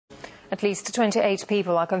At least 28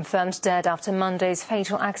 people are confirmed dead after Monday's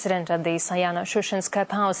fatal accident at the Sayano-Shushenskaya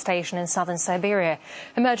power station in southern Siberia.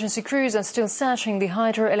 Emergency crews are still searching the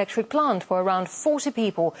hydroelectric plant for around 40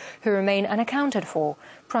 people who remain unaccounted for.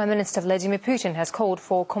 Prime Minister Vladimir Putin has called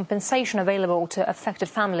for compensation available to affected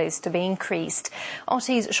families to be increased.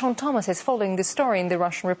 RT's Sean Thomas is following the story in the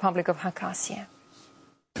Russian Republic of Khakassia.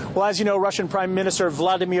 Well, as you know, Russian Prime Minister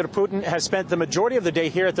Vladimir Putin has spent the majority of the day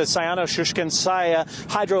here at the Sayano-Shushenskaya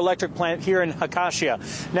hydroelectric plant here in Khakassia.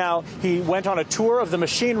 Now, he went on a tour of the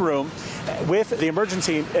machine room with the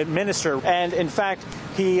emergency minister, and in fact,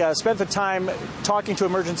 he spent the time talking to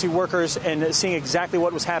emergency workers and seeing exactly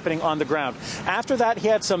what was happening on the ground. After that, he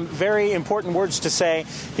had some very important words to say.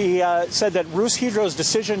 He said that Rushydro's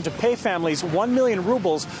decision to pay families 1 million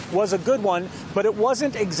rubles was a good one, but it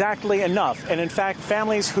wasn't exactly enough. And in fact,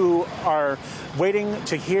 families who are waiting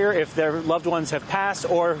to hear if their loved ones have passed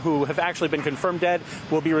or who have actually been confirmed dead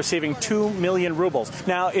will be receiving 2 million rubles.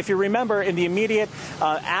 Now, if you remember, in the immediate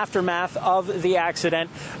aftermath of the accident,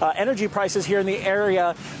 energy prices here in the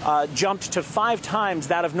area jumped to 5 times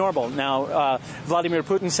that of normal. Now, Vladimir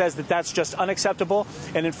Putin says that that's just unacceptable.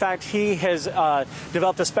 And in fact, he has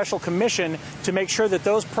developed a special commission to make sure that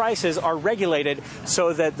those prices are regulated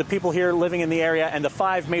so that the people here living in the area and the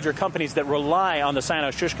 5 major companies that rely on the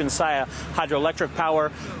Sayano-Shushenskaya hydroelectric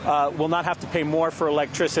power will not have to pay more for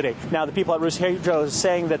electricity. Now, the people at Rushydro are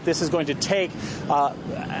saying that this is going to take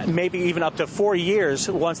maybe even up to 4 years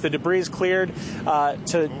once the debris is cleared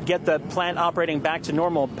to get the plant operating back to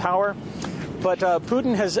normal power. But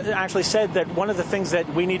Putin has actually said that one of the things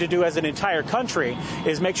that we need to do as an entire country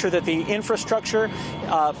is make sure that the infrastructure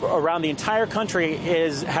around the entire country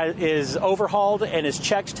is overhauled and is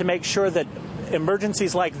checked to make sure that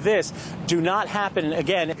emergencies like this do not happen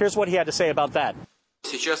again. Here's what he had to say about that.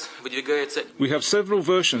 We have several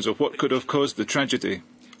versions of what could have caused the tragedy.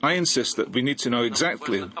 I insist that we need to know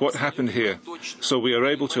exactly what happened here, so we are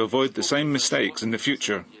able to avoid the same mistakes in the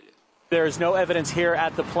future. There is no evidence here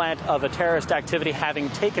at the plant of a terrorist activity having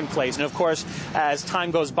taken place. And of course, as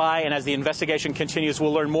time goes by and as the investigation continues,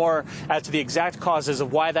 we'll learn more as to the exact causes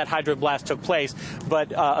of why that hydroblast took place.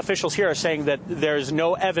 But officials here are saying that there's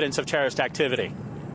no evidence of terrorist activity.